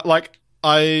 Yeah,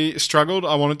 I struggled.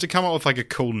 I wanted to come up with like a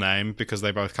cool name because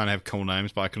they both kind of have cool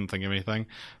names, but I couldn't think of anything.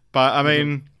 But I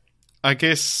mean, I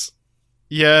guess,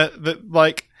 yeah,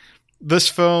 like this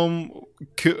film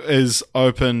is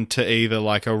open to either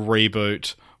like a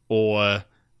reboot or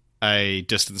a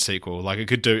distant sequel. Like it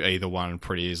could do either one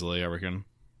pretty easily, I reckon.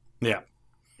 Yeah.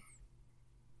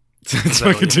 So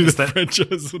I could do the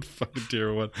franchise with fucking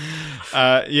terrible one.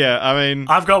 Yeah, I mean,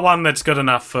 I've got one that's good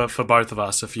enough for both of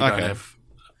us. If you don't have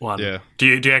one, yeah. Do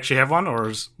you actually have one, or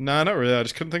is... No, not really. I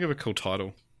just couldn't think of a cool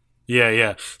title.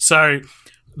 Yeah. So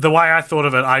the way I thought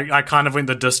of it, I kind of went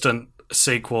the distant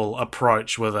sequel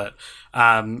approach with it.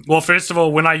 Well, first of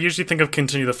all, when I usually think of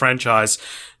continue the franchise,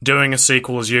 doing a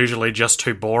sequel is usually just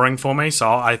too boring for me. So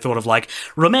I thought of like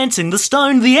Romancing the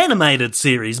Stone, the animated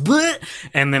series, bleh.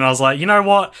 And then I was like, you know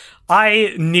what?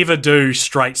 I never do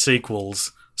straight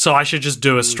sequels, so I should just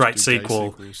do a straight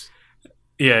sequel.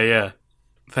 Yeah.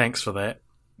 Thanks for that.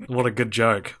 What a good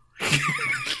joke.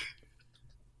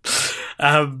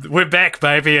 We're back,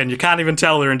 baby, and you can't even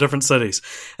tell they're in different cities.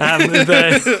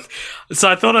 So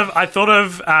I thought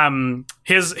of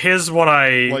here's what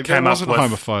I came up with.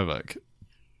 Wasn't homophobic.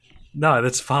 No,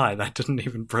 that's fine. I didn't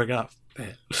even bring up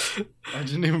that. I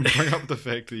didn't even bring up the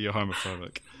fact that you're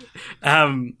homophobic.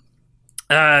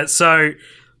 So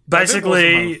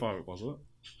basically, it wasn't homophobic, was it?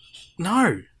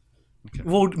 No. Okay.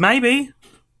 Well, maybe.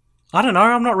 I don't know.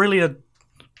 I'm not really a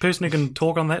person who can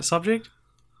talk on that subject.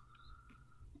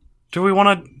 Do we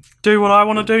want to do what I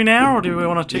want to do now, or do we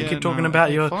want to keep talking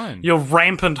about your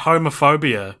rampant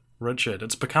homophobia, Richard?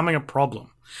 It's becoming a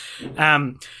problem.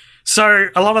 So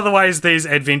a lot of the ways these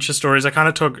adventure stories, I kind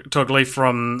of took leaf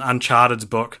from Uncharted's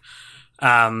book,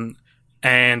 and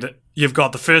you've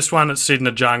got the first one that's set in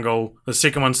a jungle, the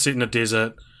second one's set in a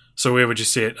desert, So where would you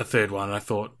see it? A third one? And I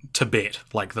thought Tibet,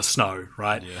 like the snow,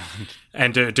 right? Yeah.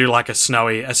 And do like a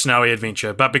snowy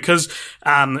adventure. But because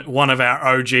one of our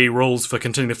OG rules for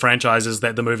continuing the franchise is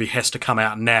that the movie has to come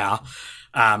out now,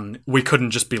 we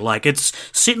couldn't just be like, it's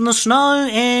set in the snow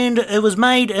and it was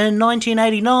made in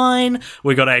 1989.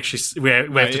 We got to actually we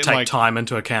have to take time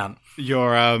into account.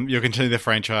 Your continuing the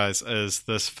franchise is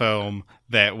this film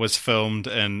that was filmed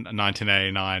in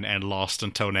 1989 and lost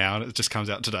until now, and it just comes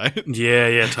out today.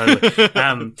 Yeah,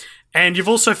 totally. And you've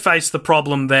also faced the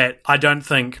problem that I don't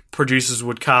think producers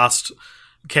would cast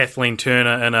Kathleen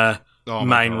Turner in a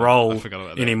main role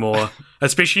anymore.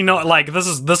 Especially not like this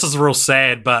is real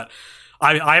sad, but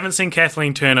I haven't seen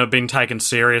Kathleen Turner being taken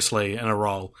seriously in a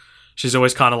role. She's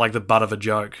always kind of like the butt of a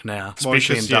joke now,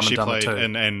 especially in Dumb and Dumber 2.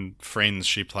 And Friends,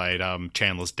 she played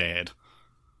Chandler's dad.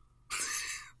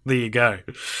 There you go.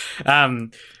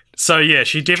 So yeah,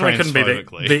 she definitely couldn't be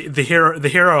the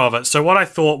hero of it. So what I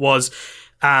thought was,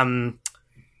 at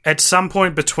some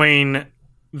point between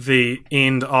the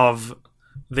end of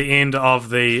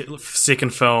the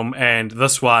second film and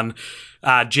this one,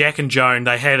 Jack and Joan,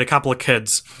 they had a couple of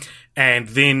kids, and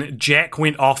then Jack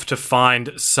went off to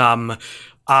find some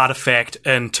artifact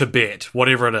in Tibet,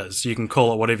 whatever it is. You can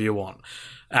call it whatever you want.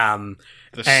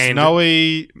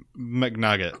 Snowy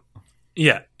McNugget.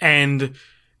 Yeah, and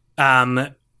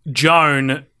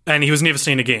Joan, and he was never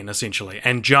seen again, essentially.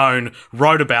 And Joan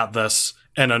wrote about this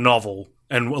in a novel,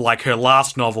 and like her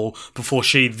last novel, before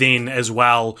she then as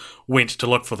well went to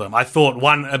look for them. I thought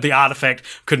the artifact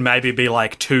could maybe be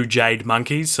like 2 jade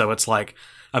monkeys, so it's like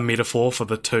a metaphor for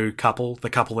the couple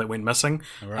that went missing,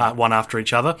 one after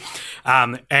each other.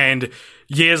 And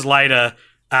years later,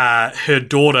 her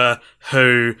daughter,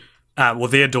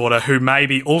 their daughter, who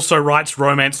maybe also writes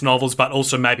romance novels, but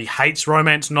also maybe hates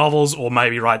romance novels, or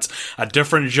maybe writes a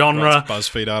different genre.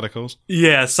 BuzzFeed articles.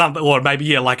 Yeah, something, or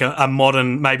maybe, like a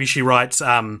modern, maybe she writes...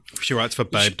 she writes for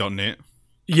Babe.net.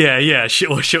 Yeah. I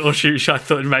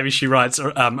thought maybe she writes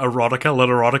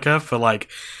literotica for like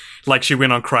she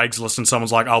went on Craigslist and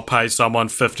someone's like, I'll pay someone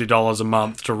 $50 a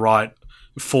month to write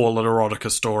 4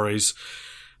 literotica stories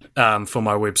for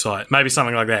my website. Maybe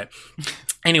something like that.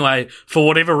 Anyway, for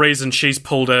whatever reason, she's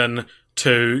pulled in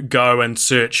to go and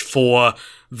search for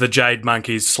the Jade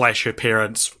Monkeys / her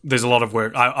parents. There's a lot of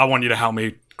work. I want you to help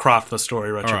me craft the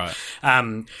story, Richard. All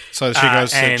right. So she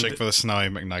goes searching for the Snowy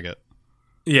McNugget.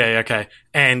 Yeah, okay.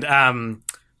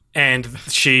 And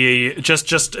she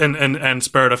just in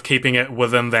spirit of keeping it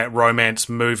within that romance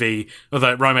movie or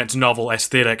that romance novel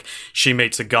aesthetic, she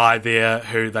meets a guy there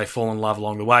who they fall in love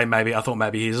along the way. I thought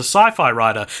maybe he's a sci-fi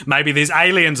writer. Maybe there's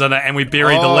aliens in it, and we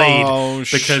bury the lead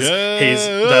because he's.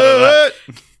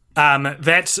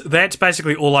 That's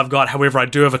basically all I've got. However, I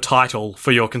do have a title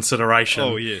for your consideration.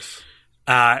 Oh yes.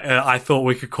 I thought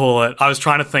we could call it. I was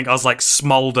trying to think. I was like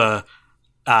Smolder.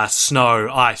 Snow,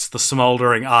 ice, the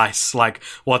smoldering ice. Like,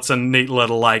 what's a neat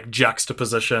little like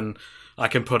juxtaposition? I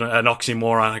can put an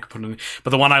oxymoron. I can put in,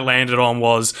 but the one I landed on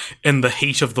was in the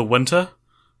heat of the winter,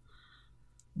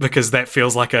 because that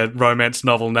feels like a romance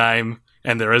novel name,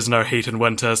 and there is no heat in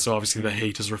winter, so obviously the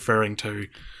heat is referring to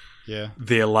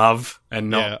their love and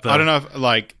not. I don't know if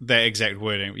like that exact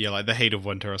wording. Yeah, like the heat of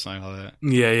winter or something like that.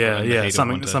 Yeah,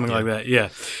 something like that. Yeah,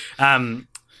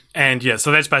 and yeah,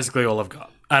 so that's basically all I've got.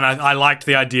 And I liked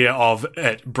the idea of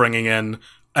it bringing in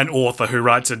an author who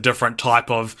writes a different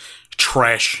type of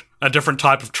trash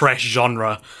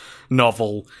genre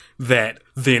novel that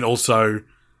then also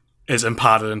is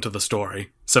imparted into the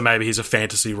story. So maybe he's a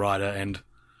fantasy writer and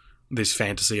there's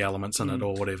fantasy elements in it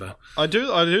or whatever. I do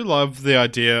love the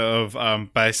idea of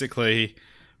basically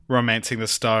romancing the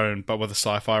stone, but with a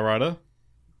sci-fi writer.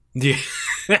 Yeah,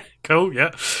 cool.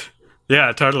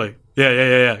 Yeah, totally.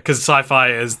 Yeah. Because sci-fi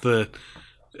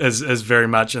is very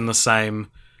much in the same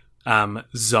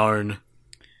zone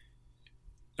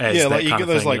as like you get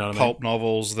those like pulp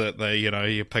novels that they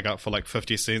you pick up for like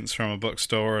 50 cents from a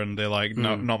bookstore, and they're like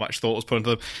not much thought was put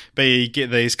into them. But you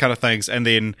get these kind of things, and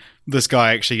then this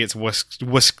guy actually gets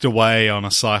whisked away on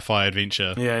a sci-fi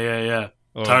adventure. Yeah.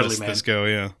 Or totally, man. This girl,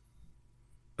 yeah.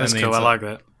 That's cool. I like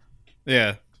that.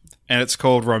 Yeah, and it's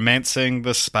called Romancing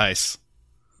the Space.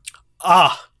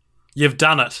 You've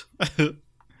done it.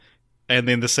 And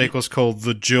then the sequel's called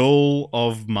The Jewel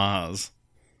of Mars.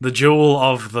 The Jewel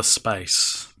of the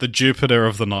Space. The Jupiter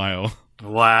of the Nile.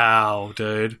 Wow,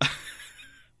 dude.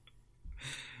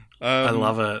 I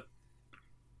love it.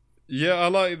 Yeah, I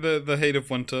like the heat of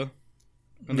winter.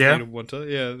 The heat of winter.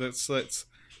 Yeah, that's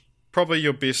probably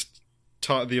your best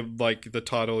the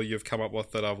title you've come up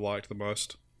with that I've liked the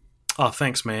most. Oh,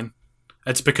 thanks, man.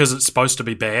 It's because it's supposed to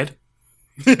be bad.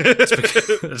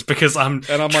 It's because I'm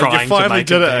And I'm trying like, you finally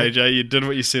to did make it, AJ. You did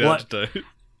what you set out to do.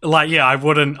 Like, yeah, I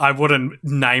wouldn't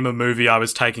name a movie I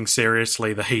was taking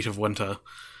seriously The Heat of Winter.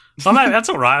 So no, that's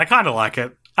all right. I kind of like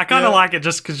it. I kind of like it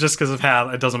just because of how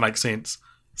it doesn't make sense.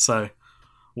 So,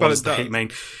 what does the heat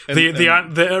mean?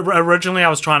 Originally, I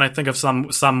was trying to think of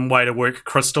some way to work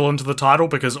crystal into the title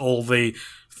because all the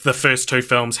first two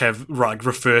films have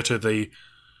refer to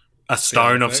a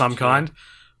stone of some kind.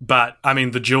 But I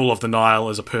mean, the Jewel of the Nile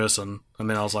is a person, and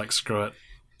then I was like, screw it.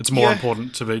 It's more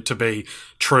important to be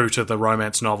true to the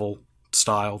romance novel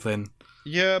style than.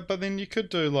 Yeah, but then you could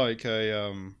do like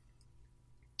the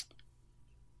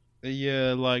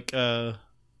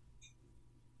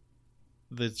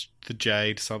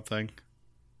Jade something.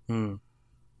 The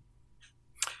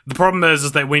problem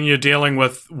is that when you're dealing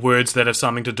with words that have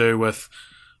something to do with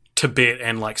Tibet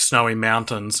and like snowy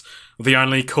mountains, the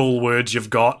only cool words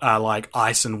you've got are like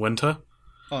ice and winter.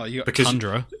 Oh, you got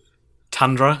tundra.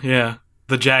 Tundra, yeah.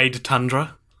 The Jade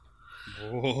Tundra.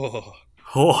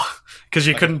 Oh, because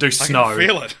you couldn't do snow. I can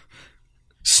feel it.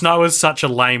 Snow is such a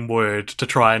lame word to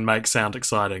try and make sound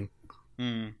exciting.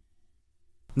 Name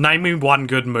me one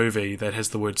good movie that has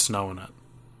the word snow in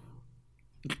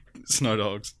it. Snow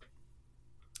Dogs.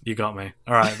 You got me.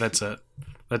 All right, that's it.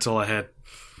 That's all I had.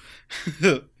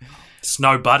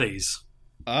 Snow Buddies.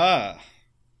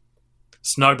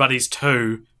 Snow Buddies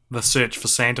 2, The Search for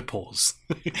Santa Paws.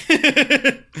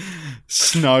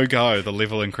 Snow Go, the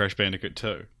level in Crash Bandicoot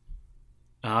 2.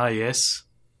 Ah, yes.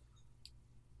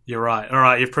 You're right. All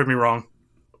right, you've proved me wrong.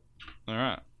 All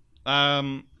right.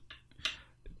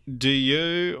 Do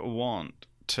you want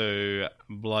to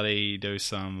bloody do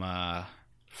some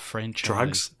franchise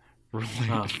drugs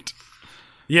related?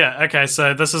 Yeah. Okay.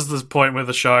 So this is the point where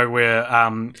the show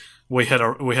where we hit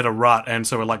a rut, and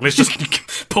so we're like, let's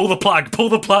just pull the plug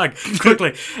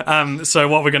quickly. So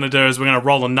what we're going to do is we're going to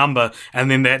roll a number,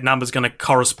 and then that number is going to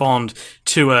correspond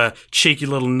to a cheeky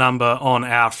little number on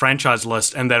our franchise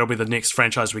list, and that'll be the next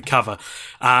franchise we cover.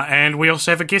 And we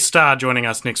also have a guest star joining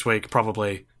us next week,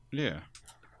 probably. Yeah.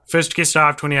 First guest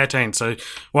star of 2018. So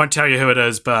won't tell you who it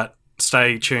is, but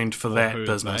stay tuned for that who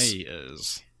business. They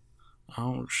is.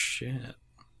 Oh shit!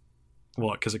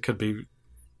 What? Because it could be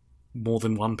more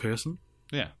than one person.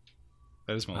 Yeah,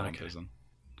 that is more than one person.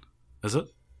 Is it?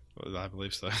 Well, I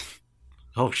believe so.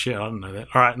 Oh shit! I didn't know that.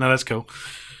 All right, no, that's cool.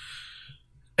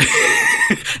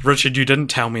 Richard, you didn't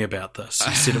tell me about this.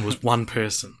 You said it was one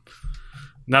person.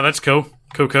 No, that's cool.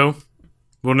 Cool.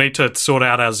 We'll need to sort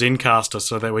out our Zencaster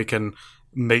so that we can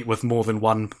meet with more than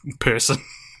one person.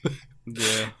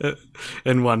 Yeah.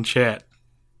 In one chat.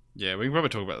 Yeah, we can probably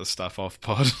talk about this stuff off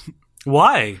pod.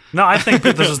 Why? No, I think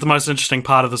that this is the most interesting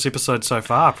part of this episode so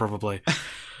far, probably.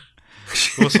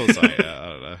 We'll sort something out, I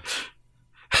don't know.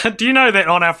 Do you know that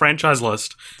on our franchise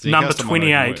list, number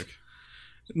 28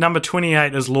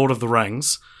 is Lord of the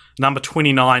Rings, number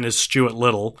 29 is Stuart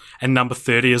Little, and number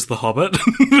 30 is The Hobbit?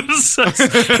 So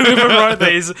whoever wrote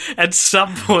these, at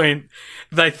some point,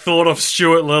 they thought of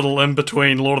Stuart Little in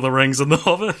between Lord of the Rings and The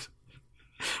Hobbit.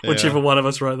 Whichever one of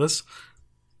us wrote this.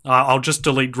 I'll just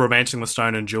delete Romancing the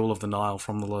Stone and Jewel of the Nile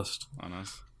from the list. Oh,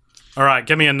 nice. All right,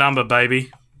 give me a number,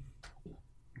 baby.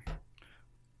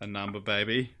 A number,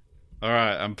 baby. All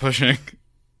right, I'm pushing.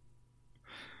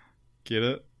 Get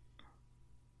it?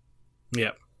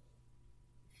 Yep.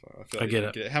 I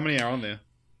get it. How many are on there?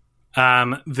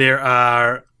 There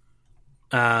are...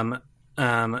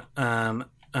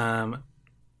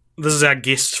 this is our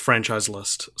guest franchise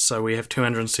list, so we have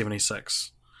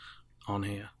 276 on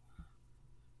here.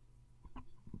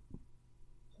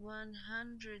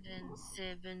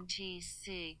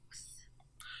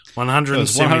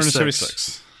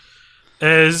 176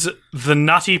 is The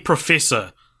Nutty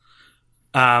Professor,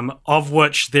 of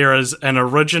which there is an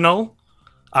original,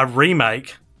 a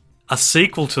remake, a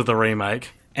sequel to the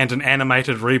remake, and an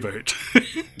animated reboot.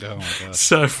 Oh my god.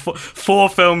 So 4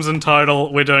 films in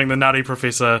total. We're doing the Nutty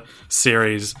Professor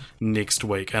series next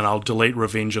week, and I'll delete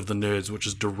Revenge of the Nerds, which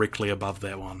is directly above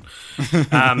that one.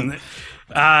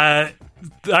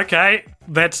 Okay,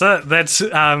 that's it. That's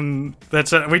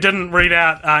it. We didn't read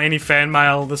out any fan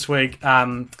mail this week.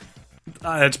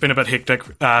 It's been a bit hectic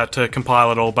to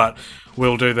compile it all, but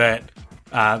we'll do that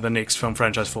the next Film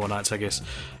Franchise Fortnights, I guess.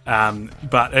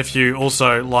 But if you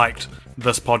also liked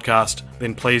this podcast,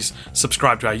 then please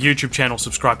subscribe to our YouTube channel,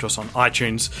 subscribe to us on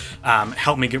iTunes,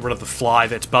 help me get rid of the fly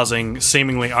that's buzzing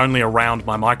seemingly only around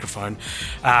my microphone.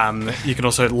 You can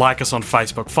also like us on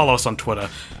Facebook, follow us on Twitter,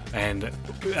 and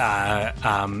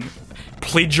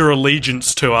pledge your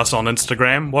allegiance to us on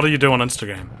Instagram. What do you do on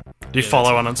Instagram? Do you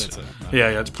follow on Instagram? No.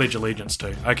 Yeah, it's pledge allegiance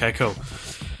to. Okay, cool.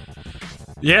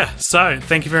 Yeah, so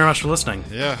thank you very much for listening.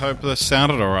 Yeah, I hope this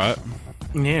sounded all right.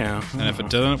 Yeah. And if it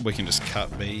didn't, we can just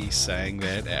cut me saying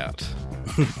that out.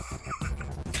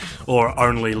 Or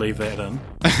only leave that in.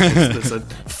 It's a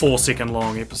 4-second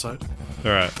long episode.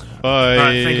 All right. Bye. All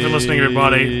right, thank you for listening,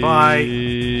 everybody.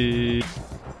 Bye.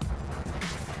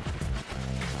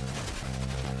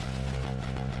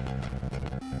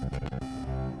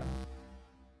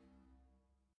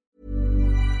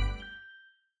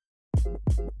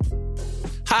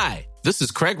 Hi, this is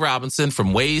Craig Robinson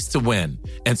from Ways to Win,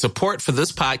 and support for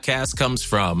this podcast comes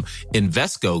from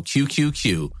Invesco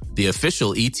QQQ, the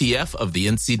official ETF of the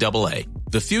NCAA.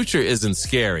 The future isn't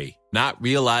scary. Not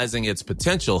realizing its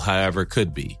potential, however,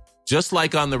 could be. Just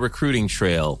like on the recruiting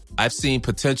trail, I've seen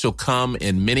potential come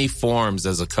in many forms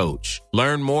as a coach.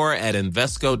 Learn more at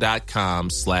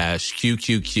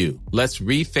Invesco.com/QQQ. Let's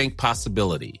rethink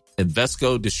possibility.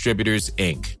 Invesco Distributors,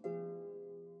 Inc.